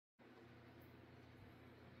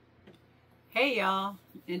Hey y'all,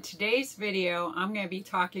 in today's video I'm going to be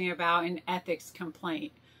talking about an ethics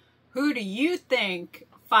complaint. Who do you think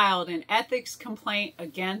filed an ethics complaint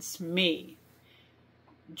against me?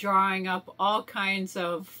 Drawing up all kinds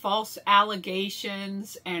of false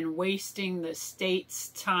allegations and wasting the state's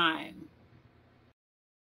time.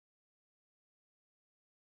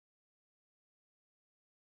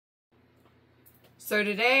 So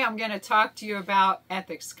today I'm going to talk to you about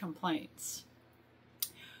ethics complaints.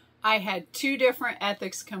 I had 2 different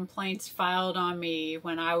ethics complaints filed on me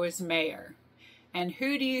when I was mayor. And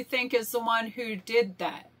who do you think is the one who did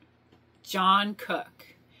that? John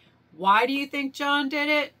Cook. Why do you think John did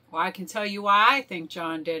it? Well, I can tell you why I think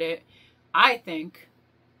John did it. I think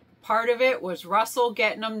part of it was Russell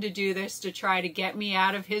getting him to do this to try to get me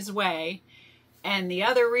out of his way. And the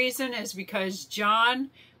other reason is because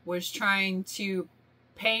John was trying to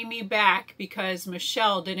pay me back because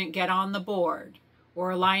Michelle didn't get on the board.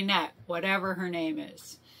 Or Lynette, whatever her name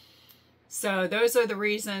is. So those are the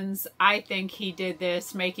reasons I think he did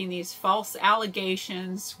this, making these false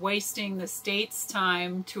allegations, wasting the state's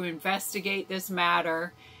time to investigate this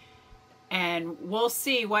matter, and we'll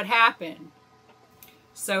see what happened.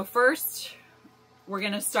 So first, we're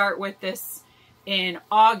going to start with this. In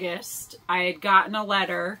August, I had gotten a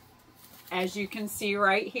letter, as you can see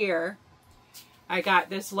right here. I got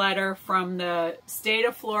this letter from the State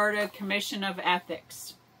of Florida Commission of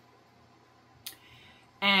Ethics.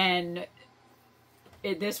 And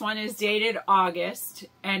this one is dated August,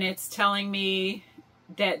 and it's telling me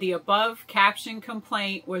that the above captioned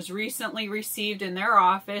complaint was recently received in their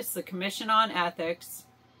office, the Commission on Ethics,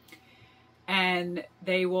 and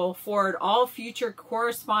they will forward all future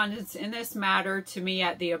correspondence in this matter to me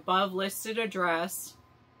at the above listed address,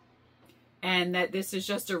 and that this is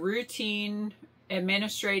just a routine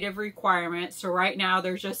administrative requirement. So right now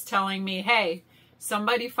they're just telling me, hey,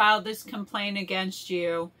 somebody filed this complaint against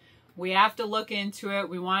you. We have to look into it.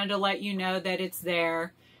 We wanted to let you know that it's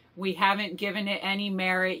there. We haven't given it any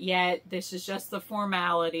merit yet. This is just the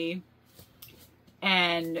formality.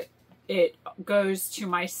 And it goes to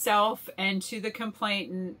myself and to the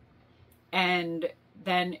complainant, and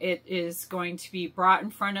then it is going to be brought in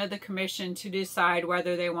front of the commission to decide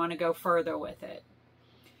whether they want to go further with it.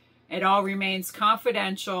 It all remains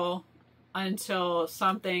confidential until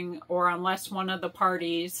something, or unless one of the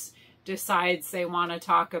parties decides they want to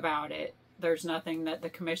talk about it. There's nothing that the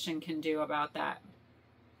commission can do about that.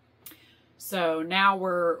 So now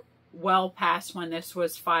we're well past when this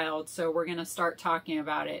was filed, so we're going to start talking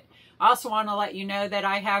about it. I also want to let you know that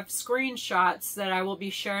I have screenshots that I will be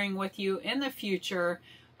sharing with you in the future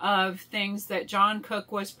of things that John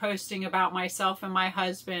Cook was posting about myself and my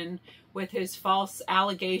husband with his false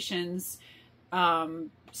allegations,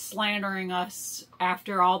 slandering us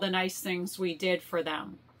after all the nice things we did for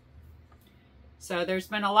them. So there's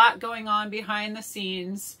been a lot going on behind the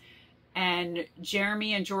scenes, and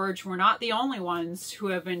Jeremy and George were not the only ones who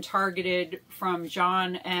have been targeted from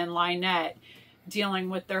John and Lynette dealing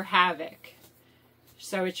with their havoc.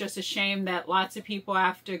 So it's just a shame that lots of people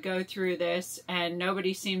have to go through this, and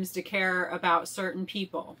nobody seems to care about certain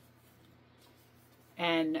people.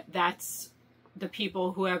 And that's the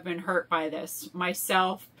people who have been hurt by this.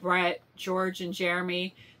 Myself, Brett, George, and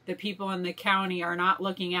Jeremy, the people in the county are not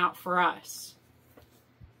looking out for us.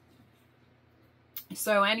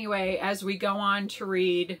 So anyway, as we go on to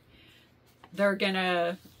read, they're going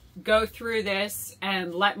to go through this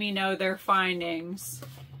and let me know their findings.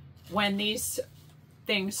 When these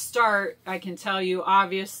things start, I can tell you,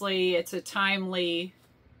 obviously, it's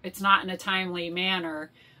not in a timely manner.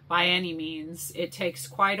 By any means. It takes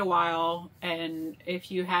quite a while, and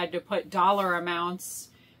if you had to put dollar amounts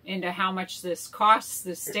into how much this costs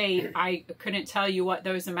the state, I couldn't tell you what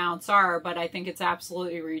those amounts are, but I think it's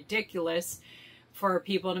absolutely ridiculous for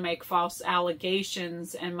people to make false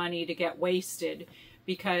allegations and money to get wasted,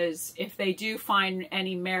 because if they do find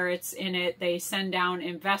any merits in it, they send down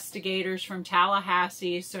investigators from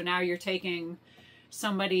Tallahassee, so now you're taking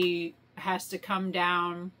somebody has to come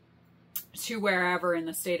down to wherever in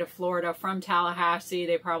the state of Florida from Tallahassee.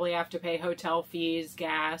 They probably have to pay hotel fees,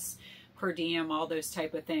 gas, per diem, all those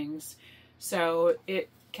type of things. So it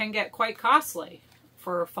can get quite costly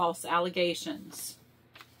for false allegations.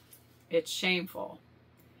 It's shameful.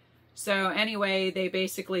 So anyway, they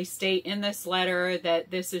basically state in this letter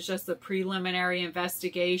that this is just a preliminary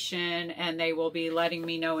investigation, and they will be letting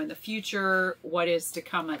me know in the future what is to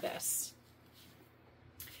come of this.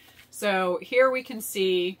 So here we can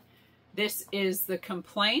see this is the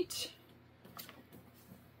complaint.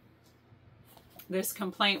 This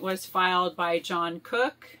complaint was filed by John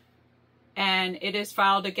Cook, and it is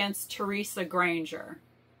filed against Teresa Granger.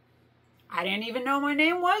 I didn't even know my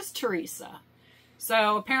name was Teresa.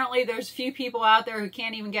 So apparently there's a few people out there who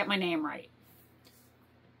can't even get my name right.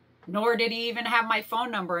 Nor did he even have my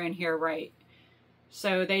phone number in here right.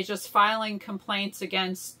 So they just filing complaints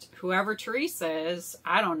against whoever Teresa is.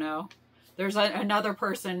 I don't know. There's another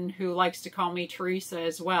person who likes to call me Teresa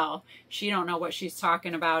as well. She don't know what she's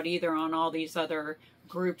talking about either on all these other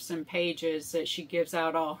groups and pages that she gives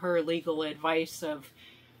out all her legal advice of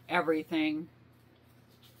everything.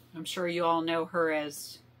 I'm sure you all know her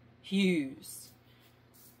as Hughes.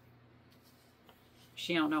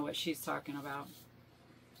 She don't know what she's talking about.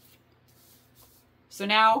 So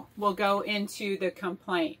now we'll go into the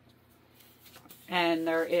complaint. And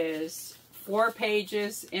there is 4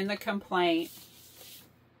 pages in the complaint,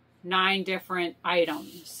 9 different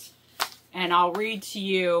items. And I'll read to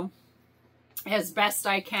you as best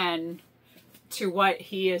I can to what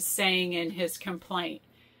he is saying in his complaint.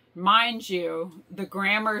 Mind you, the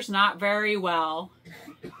grammar's not very well.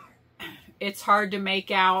 It's hard to make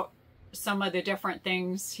out some of the different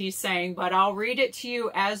things he's saying, but I'll read it to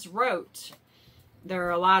you as wrote. There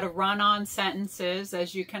are a lot of run-on sentences,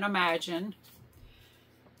 as you can imagine.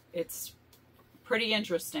 It's pretty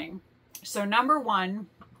interesting. So number 1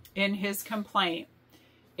 in his complaint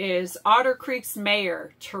is Otter Creek's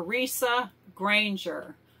mayor, Teresa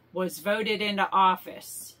Granger, was voted into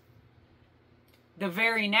office. The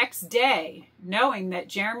very next day, knowing that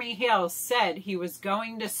Jeremy Hales said he was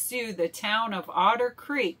going to sue the town of Otter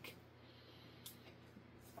Creek.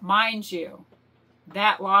 Mind you,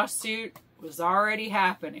 that lawsuit was already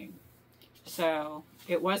happening. So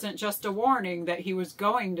it wasn't just a warning that he was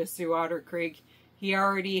going to sue Otter Creek. He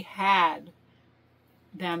already had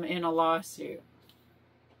them in a lawsuit.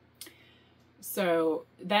 So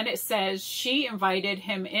then it says she invited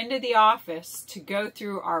him into the office to go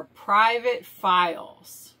through our private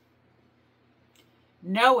files,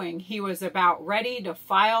 knowing he was about ready to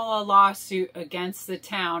file a lawsuit against the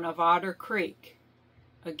town of Otter Creek.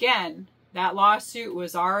 Again, that lawsuit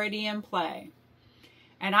was already in play.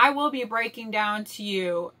 And I will be breaking down to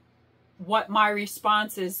you what my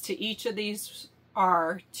responses to each of these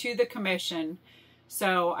are to the commission.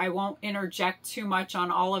 So I won't interject too much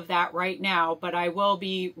on all of that right now, but I will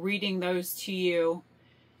be reading those to you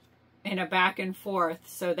in a back and forth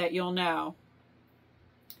so that you'll know.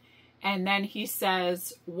 And then he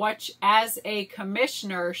says, which as a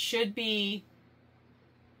commissioner should be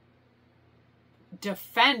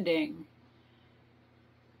defending,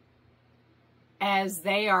 as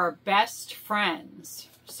they are best friends.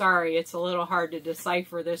 Sorry, it's a little hard to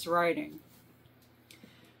decipher this writing.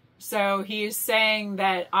 So he's saying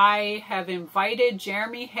that I have invited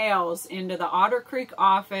Jeremy Hales into the Otter Creek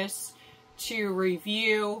office to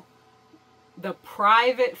review the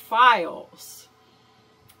private files,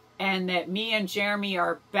 and that me and Jeremy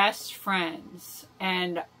are best friends,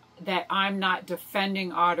 and that I'm not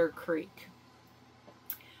defending Otter Creek.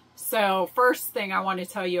 So first thing I want to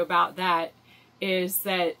tell you about that is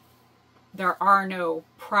that there are no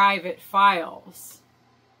private files.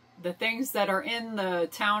 The things that are in the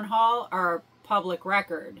town hall are public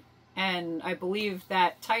record. And I believe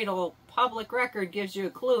that title, public record, gives you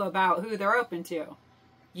a clue about who they're open to.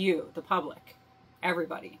 You, the public,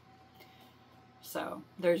 everybody. So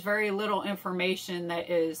there's very little information that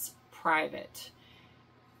is private.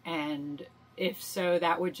 And if so,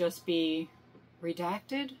 that would just be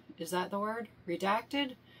redacted. Is that the word?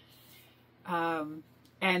 Redacted?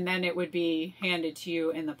 And then it would be handed to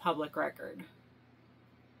you in the public record.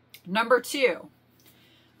 Number 2,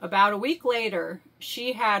 about a week later,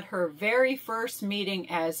 she had her very first meeting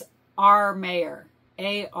as our mayor,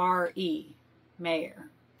 A-R-E, mayor.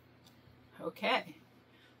 Okay.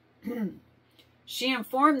 She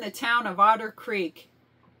informed the town of Otter Creek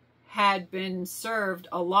had been served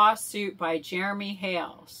a lawsuit by Jeremy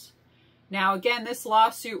Hales. Now, again, this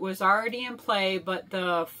lawsuit was already in play, but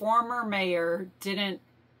the former mayor didn't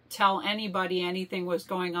tell anybody anything was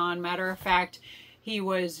going on. Matter of fact, he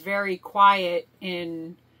was very quiet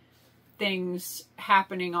in things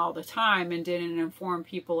happening all the time and didn't inform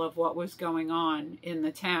people of what was going on in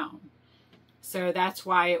the town. So that's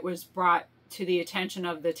why it was brought to the attention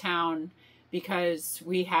of the town, because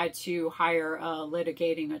we had to hire a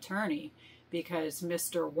litigating attorney, because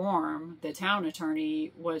Mr. Warm, the town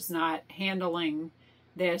attorney, was not handling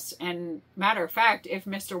this. And matter of fact, if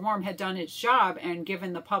Mr. Warm had done his job and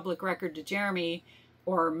given the public record to Jeremy,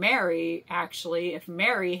 or Mary, actually, if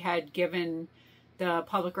Mary had given the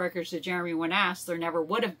public records to Jeremy when asked, there never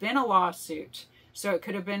would have been a lawsuit. So it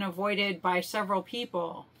could have been avoided by several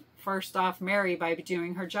people. First off, Mary, by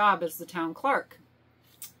doing her job as the town clerk.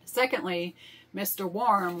 Secondly, Mr.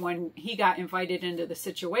 Warm, when he got invited into the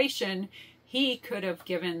situation, he could have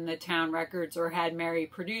given the town records or had Mary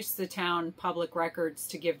produce the town public records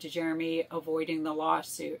to give to Jeremy, avoiding the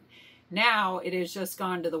lawsuit. Now it has just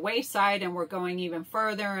gone to the wayside, and we're going even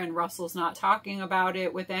further, and Russell's not talking about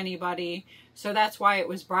it with anybody. So that's why it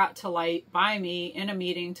was brought to light by me in a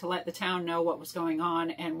meeting to let the town know what was going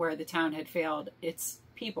on and where the town had failed its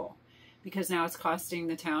people, because now it's costing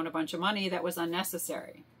the town a bunch of money that was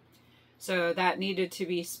unnecessary. So that needed to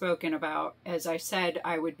be spoken about. As I said,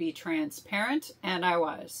 I would be transparent, and I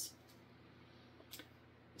was.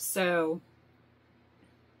 So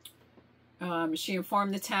she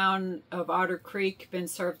informed the town of Otter Creek been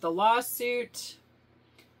served the lawsuit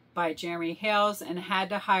by Jeremy Hales and had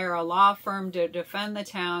to hire a law firm to defend the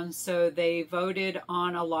town, so they voted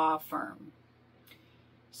on a law firm.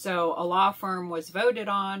 So a law firm was voted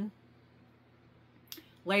on.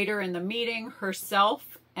 Later in the meeting,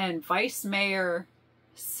 herself and Vice Mayor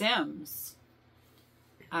Sims,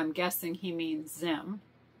 I'm guessing he means Zim,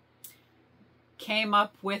 came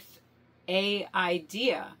up with an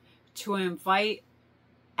idea to invite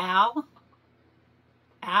Al,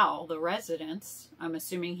 the residents, I'm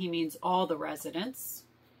assuming he means all the residents,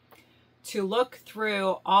 to look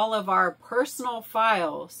through all of our personal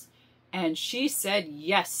files, and she said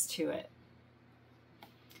yes to it.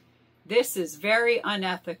 This is very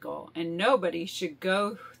unethical, and nobody should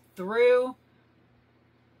go through,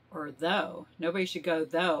 nobody should go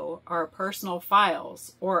though, our personal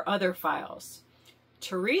files or other files.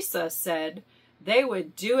 Teresa said they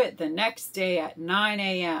would do it the next day at 9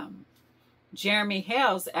 a.m. Jeremy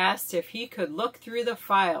Hales asked if he could look through the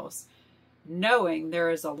files, knowing there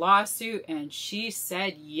is a lawsuit, and she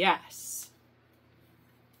said yes.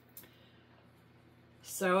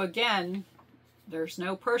 So again, there's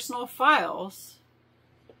no personal files,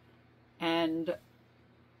 and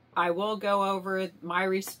I will go over my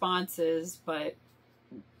responses, but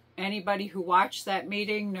anybody who watched that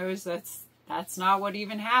meeting knows that's not what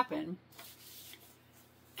even happened.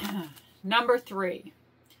 Number 3.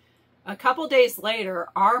 A couple days later,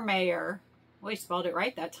 our mayor, well, he spelled it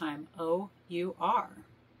right that time, O-U-R,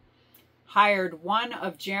 hired one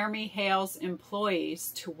of Jeremy Hale's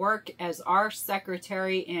employees to work as our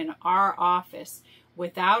secretary in our office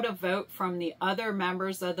without a vote from the other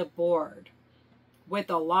members of the board, with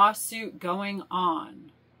a lawsuit going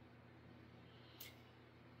on.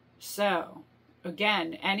 So,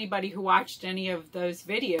 again, anybody who watched any of those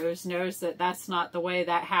videos knows that that's not the way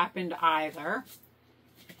that happened either.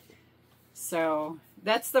 So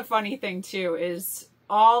that's the funny thing too, is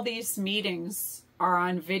all these meetings are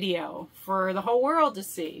on video for the whole world to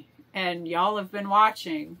see. And y'all have been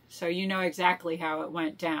watching, so you know exactly how it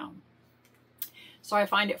went down. So I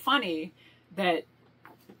find it funny that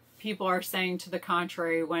people are saying to the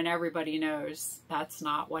contrary when everybody knows that's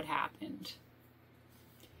not what happened.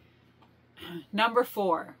 Number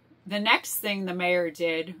 4, the next thing the mayor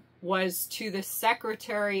did was to the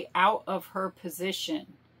secretary out of her position.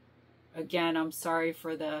 Again, I'm sorry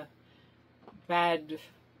for the bad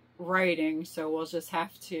writing, so we'll just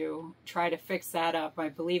have to try to fix that up. I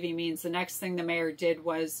believe he means the next thing the mayor did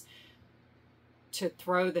was to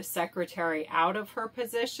throw the secretary out of her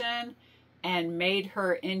position and made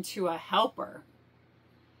her into a helper,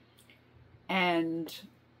 and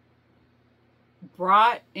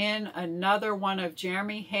brought in another one of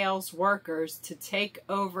Jeremy Hale's workers to take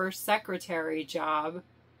over secretary job.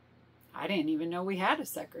 I didn't even know we had a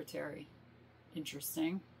secretary.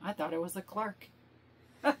 Interesting. I thought it was a clerk.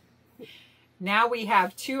 Now we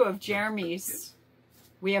have two of Jeremy's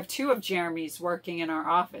working in our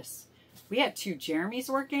office. We had 2 Jeremys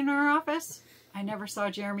working in our office? I never saw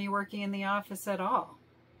Jeremy working in the office at all.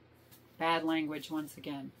 Bad language once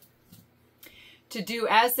again. To do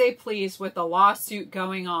as they please with a lawsuit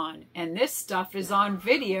going on. And this stuff is on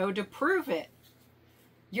video to prove it.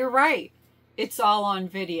 You're right. It's all on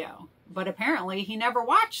video. But apparently he never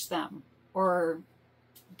watched them. Or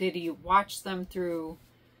did he watch them through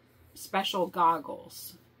special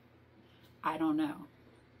goggles? I don't know.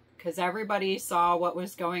 Because everybody saw what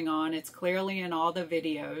was going on. It's clearly in all the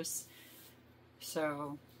videos.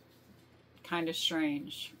 So, kind of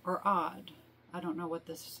strange. Or odd. I don't know what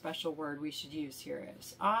the special word we should use here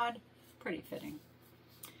is. Odd? Pretty fitting.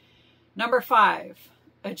 Number 5.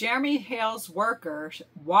 A Jeremy Hale's worker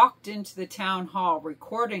walked into the town hall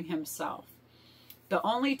recording himself. The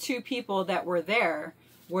only 2 people that were there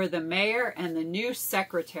were the mayor and the new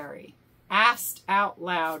secretary, asked out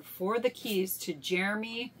loud for the keys to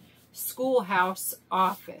Jeremy Schoolhouse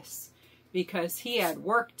office because he had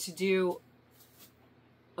work to do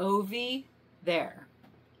over there.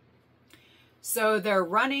 So they're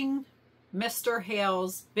running Mr.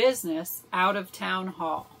 Hale's business out of town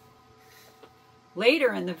hall.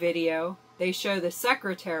 Later in the video, they show the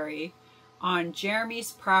secretary on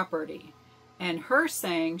Jeremy's property and her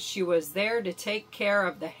saying she was there to take care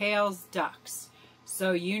of the Hale's ducks.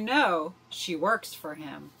 So you know she works for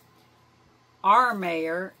him. Our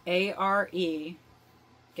mayor, A-R-E,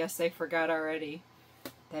 guess they forgot already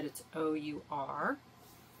that it's O-U-R.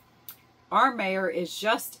 Our mayor is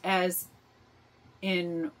just as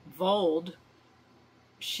involved.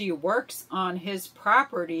 She works on his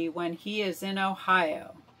property when he is in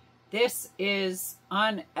Ohio. This is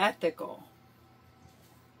unethical.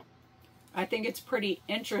 I think it's pretty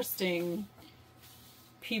interesting,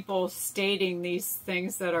 people stating these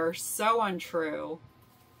things that are so untrue.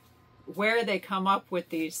 Where they come up with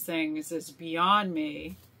these things is beyond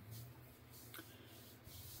me.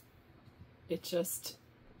 It just,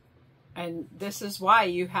 and this is why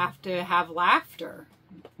you have to have laughter,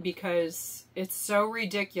 because it's so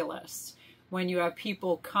ridiculous when you have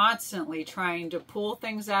people constantly trying to pull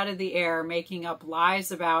things out of the air, making up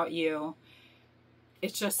lies about you.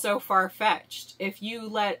 It's just so far-fetched. If you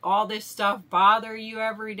let all this stuff bother you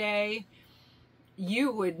every day,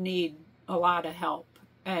 you would need a lot of help.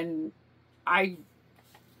 And I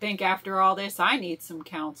think after all this, I need some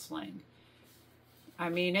counseling. I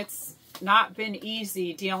mean, it's not been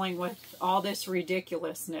easy dealing with all this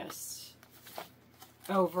ridiculousness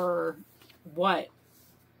over what?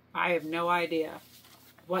 I have no idea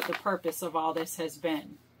what the purpose of all this has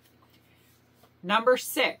been. Number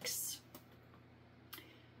 6.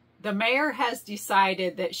 The mayor has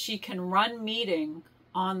decided that she can run meeting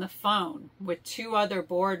on the phone with 2 other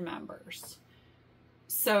board members.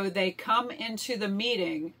 So they come into the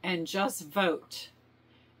meeting and just vote.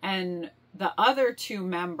 And the other 2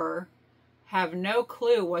 members have no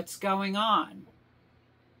clue what's going on.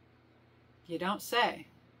 You don't say.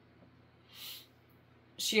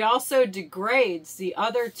 She also degrades the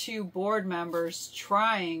other 2 board members,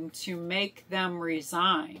 trying to make them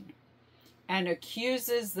resign, and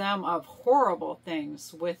accuses them of horrible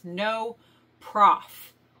things with no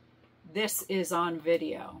proof. This is on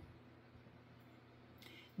video.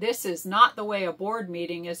 This is not the way a board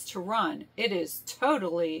meeting is to run. It is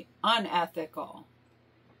totally unethical.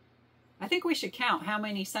 I think we should count how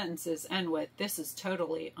many sentences end with, "This is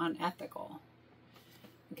totally unethical."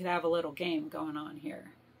 We could have a little game going on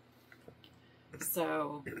here.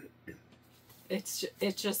 So it's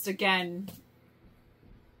just, again,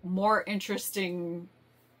 more interesting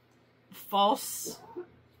false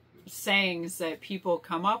sayings that people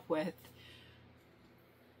come up with.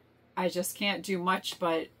 I just can't do much,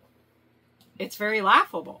 but it's very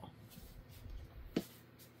laughable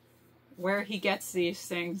where he gets these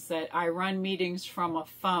things that I run meetings from a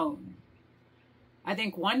phone. I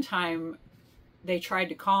think one time they tried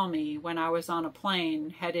to call me when I was on a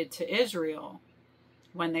plane headed to Israel,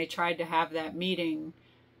 when they tried to have that meeting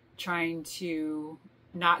trying to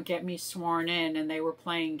not get me sworn in, and they were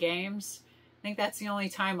playing games. I think that's the only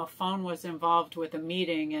time a phone was involved with a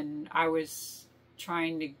meeting, and I was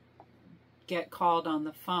trying to get called on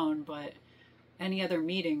the phone, but any other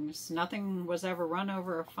meetings, nothing was ever run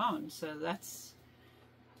over a phone. So that's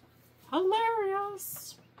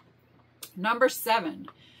hilarious. Number 7.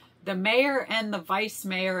 The mayor and the vice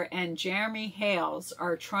mayor and Jeremy Hales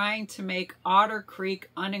are trying to make Otter Creek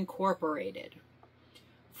unincorporated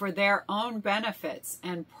for their own benefits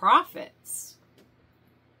and profits.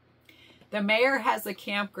 The mayor has a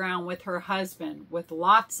campground with her husband with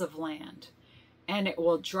lots of land, and it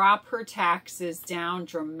will drop her taxes down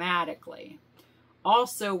dramatically.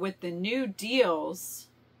 Also, with the new deals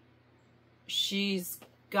she's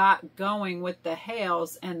got going with the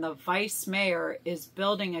Hales, and the vice mayor is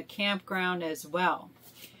building a campground as well.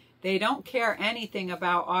 They don't care anything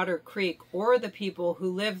about Otter Creek or the people who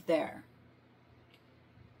live there.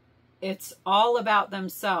 It's all about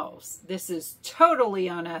themselves. This is totally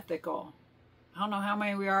unethical. I don't know how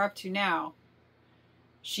many we are up to now.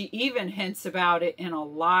 She even hints about it in a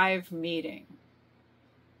live meeting.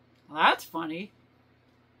 Well, that's funny,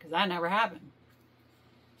 because that never happened.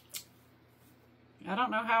 I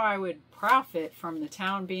don't know how I would profit from the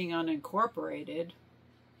town being unincorporated.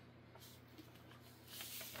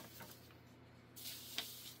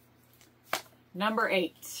 Number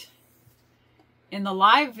 8. In the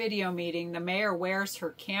live video meeting, the mayor wears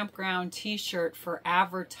her campground t-shirt for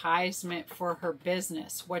advertisement for her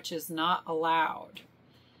business, which is not allowed.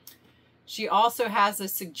 She also has a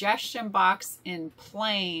suggestion box in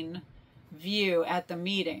plain view at the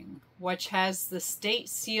meeting, which has the state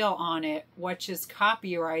seal on it, which is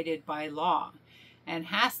copyrighted by law and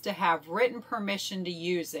has to have written permission to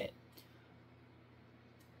use it.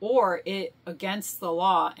 or it against the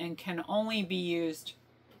law and can only be used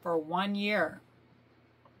for 1 year.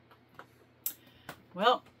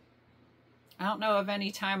 Well, I don't know of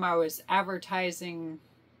any time I was advertising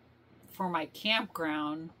for my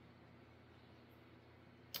campground,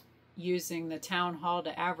 using the town hall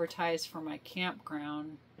to advertise for my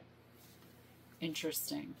campground.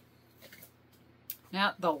 Interesting.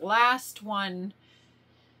 Now, the last one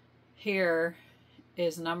here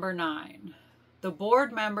is number 9. The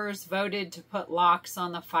board members voted to put locks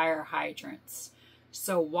on the fire hydrants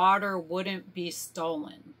so water wouldn't be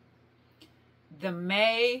stolen. The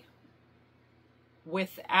may,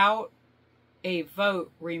 without a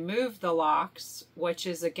vote, remove the locks, which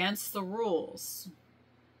is against the rules.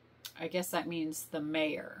 I guess that means the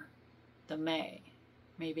mayor. The may.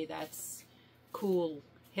 Maybe that's cool,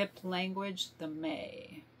 hip language. The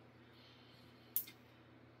may.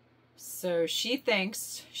 So she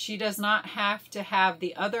thinks she does not have to have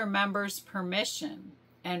the other members' permission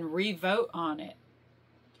and re-vote on it.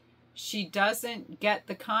 She doesn't get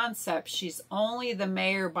the concept. She's only the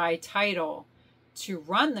mayor by title to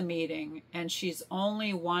run the meeting, and she's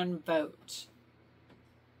only one vote.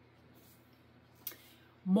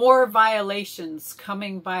 More violations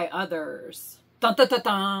coming by others. Dun, dun, dun,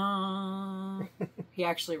 dun. He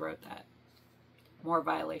actually wrote that. More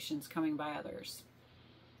violations coming by others.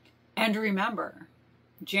 And remember,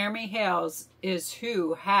 Jeremy Hales is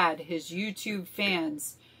who had his YouTube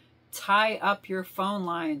fans tie up your phone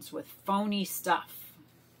lines with phony stuff.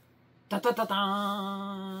 Da, da, da,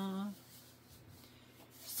 da.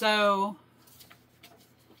 So,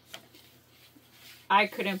 I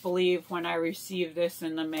couldn't believe when I received this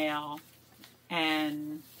in the mail,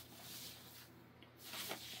 and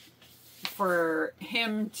for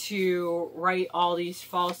him to write all these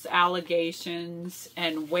false allegations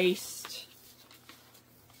and waste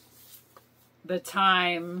the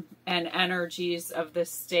time and energies of the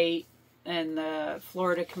state and the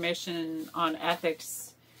Florida Commission on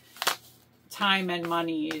Ethics time and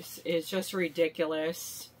money is just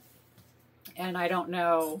ridiculous. And I don't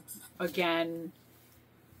know, again,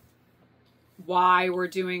 why we're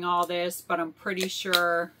doing all this, but I'm pretty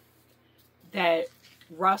sure that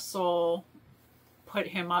Russell put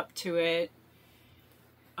him up to it.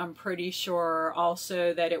 I'm pretty sure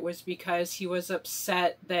also that it was because he was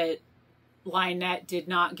upset that Lynette did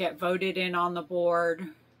not get voted in on the board,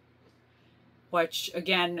 which,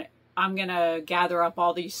 again, I'm going to gather up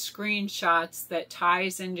all these screenshots that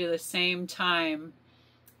ties into the same time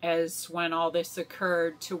as when all this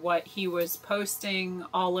occurred to what he was posting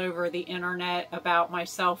all over the internet about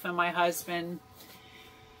myself and my husband.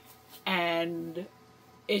 And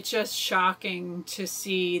it's just shocking to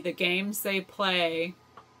see the games they play,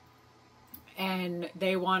 and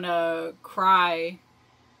they want to cry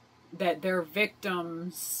that they're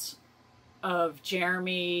victims of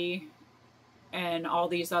Jeremy and all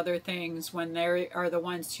these other things when they are the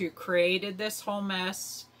ones who created this whole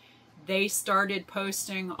mess. They started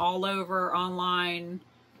posting all over online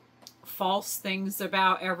false things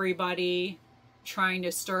about everybody, trying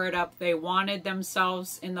to stir it up. They wanted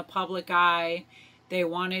themselves in the public eye. They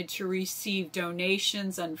wanted to receive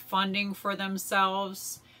donations and funding for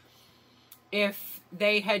themselves. If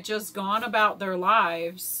they had just gone about their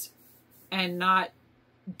lives and not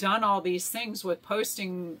done all these things with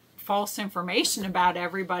posting false information about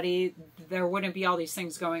everybody, there wouldn't be all these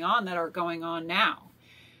things going on that are going on now.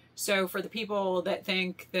 So for the people that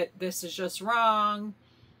think that this is just wrong,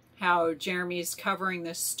 how Jeremy's covering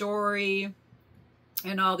this story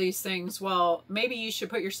and all these things, well, maybe you should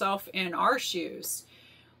put yourself in our shoes,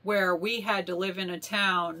 where we had to live in a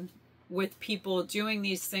town with people doing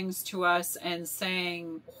these things to us and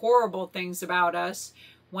saying horrible things about us,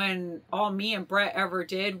 when all me and Brett ever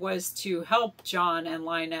did was to help John and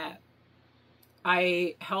Lynette.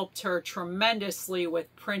 I helped her tremendously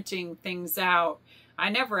with printing things out. I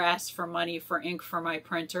never asked for money for ink for my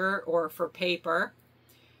printer or for paper.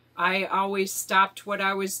 I always stopped what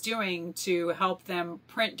I was doing to help them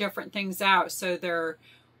print different things out so their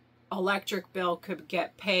electric bill could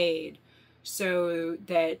get paid, so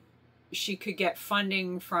that she could get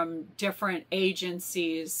funding from different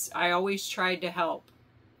agencies. I always tried to help.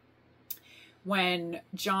 When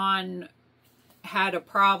John had a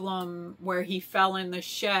problem where he fell in the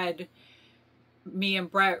shed, me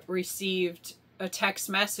and Brett received a text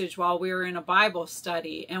message while we were in a Bible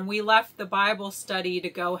study, and we left the Bible study to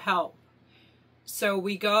go help. So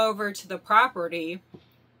we go over to the property,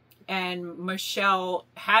 and Michelle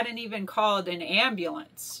hadn't even called an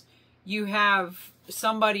ambulance. You have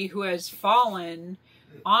somebody who has fallen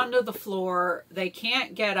onto the floor. They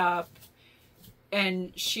can't get up.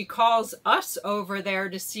 and she calls us over there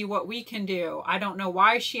to see what we can do. I don't know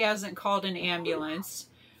why she hasn't called an ambulance.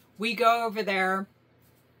 We go over there,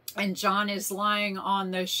 and John is lying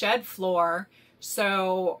on the shed floor.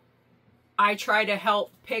 So I try to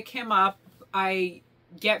help pick him up. I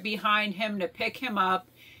get behind him to pick him up.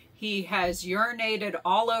 He has urinated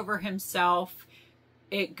all over himself.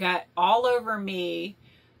 It got all over me.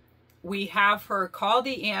 We have her call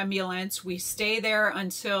the ambulance. We stay there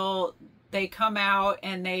until they come out,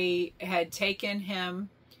 and they had taken him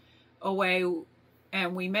away.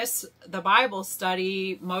 And we miss the Bible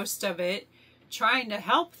study, most of it, trying to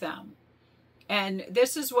help them. And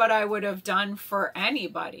this is what I would have done for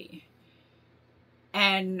anybody.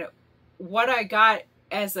 And what I got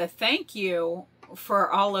as a thank you for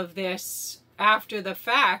all of this after the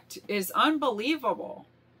fact is unbelievable.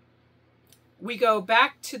 We go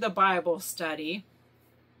back to the Bible study.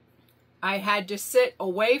 I had to sit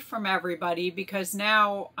away from everybody because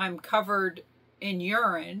now I'm covered in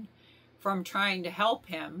urine from trying to help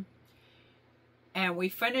him. And we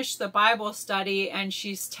finished the Bible study, and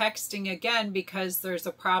she's texting again because there's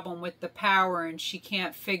a problem with the power and she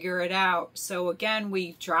can't figure it out. So again,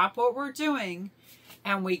 we drop what we're doing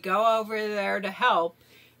and we go over there to help.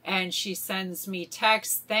 And she sends me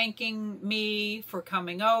texts thanking me for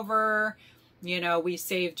coming over. You know, we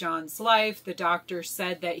saved John's life. The doctor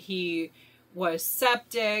said that he was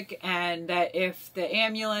septic and that if the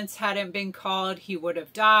ambulance hadn't been called, he would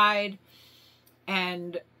have died.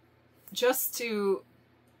 And just to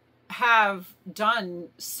have done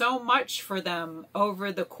so much for them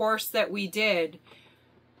over the course that we did,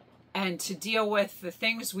 and to deal with the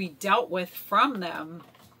things we dealt with from them,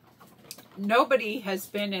 nobody has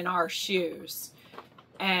been in our shoes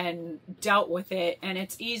and dealt with it. And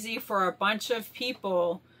it's easy for a bunch of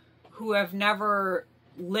people who have never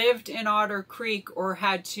lived in Otter Creek or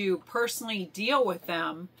had to personally deal with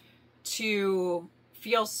them to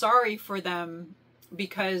feel sorry for them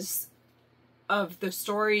because of the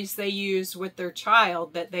stories they use with their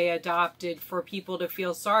child that they adopted, for people to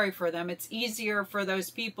feel sorry for them. It's easier for those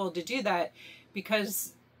people to do that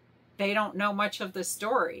because they don't know much of the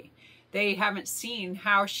story. They haven't seen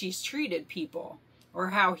how she's treated people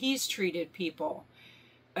or how he's treated people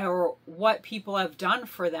or what people have done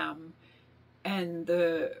for them and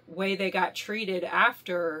the way they got treated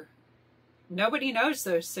after. Nobody knows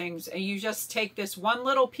those things. And you just take this one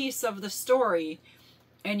little piece of the story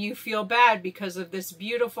and you feel bad because of this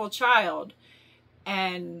beautiful child,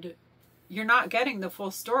 and you're not getting the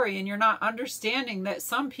full story, and you're not understanding that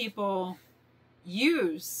some people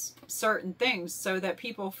use certain things so that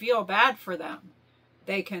people feel bad for them.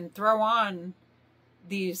 They can throw on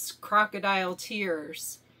these crocodile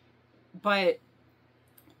tears, but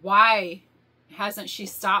why hasn't she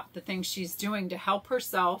stopped the things she's doing to help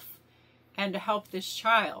herself and to help this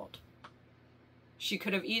child? She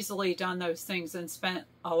could have easily done those things and spent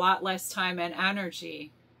a lot less time and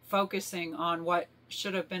energy focusing on what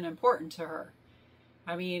should have been important to her.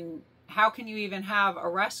 I mean, how can you even have a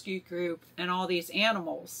rescue group and all these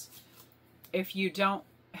animals if you don't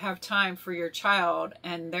have time for your child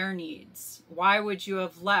and their needs? Why would you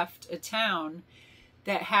have left a town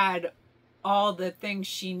that had all the things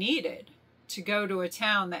she needed to go to a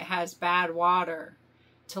town that has bad water,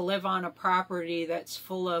 to live on a property that's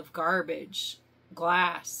full of garbage,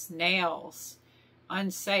 glass, nails,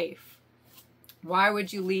 unsafe? Why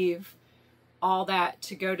would you leave all that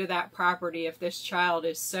to go to that property if this child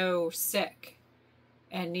is so sick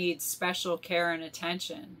and needs special care and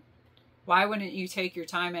attention? Why wouldn't you take your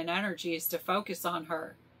time and energies to focus on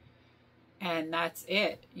her? And that's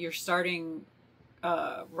it. You're starting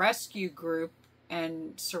a rescue group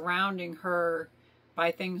and surrounding her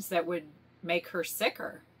by things that would make her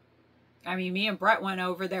sicker. I mean, me and Brett went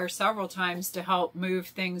over there several times to help move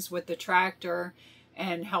things with the tractor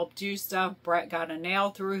and help do stuff. Brett got a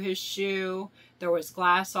nail through his shoe. There was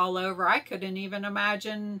glass all over. I couldn't even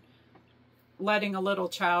imagine letting a little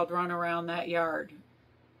child run around that yard.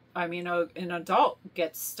 I mean, an adult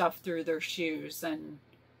gets stuff through their shoes and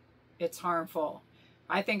it's harmful.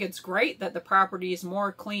 I think it's great that the property is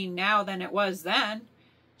more clean now than it was then.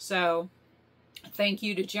 So thank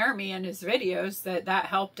you to Jeremy and his videos that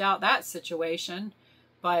helped out that situation.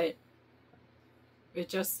 But it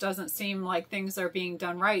just doesn't seem like things are being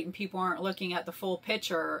done right and people aren't looking at the full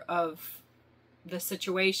picture of the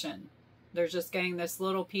situation. They're just getting this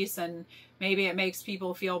little piece, and maybe it makes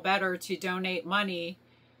people feel better to donate money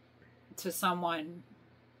to someone,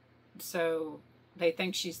 so they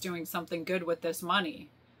think she's doing something good with this money.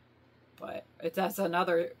 But that's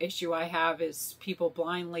another issue I have, is people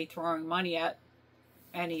blindly throwing money at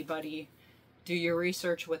anybody. Do your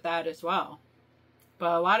research with that as well.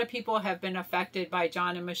 But a lot of people have been affected by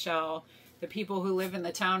John and Michelle. The people who live in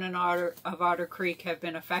the town of Otter Creek have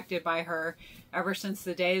been affected by her ever since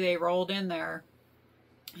the day they rolled in there.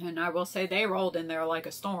 And I will say they rolled in there like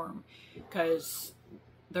a storm, because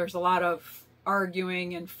there's a lot of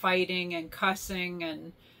arguing and fighting and cussing,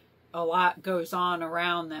 and a lot goes on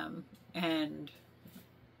around them, and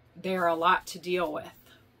they're a lot to deal with.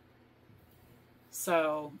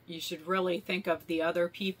 So you should really think of the other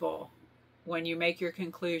people when you make your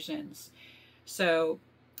conclusions. So,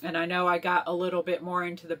 and I know I got a little bit more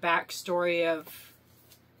into the backstory of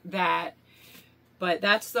that, but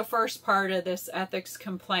that's the first part of this ethics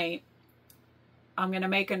complaint. I'm going to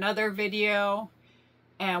make another video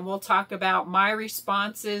and we'll talk about my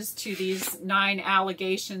responses to these 9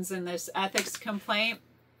 allegations in this ethics complaint,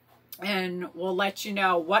 and we'll let you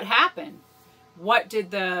know what happened. What did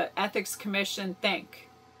the Ethics Commission think?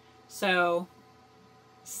 So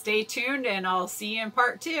stay tuned, and I'll see you in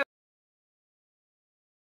part 2.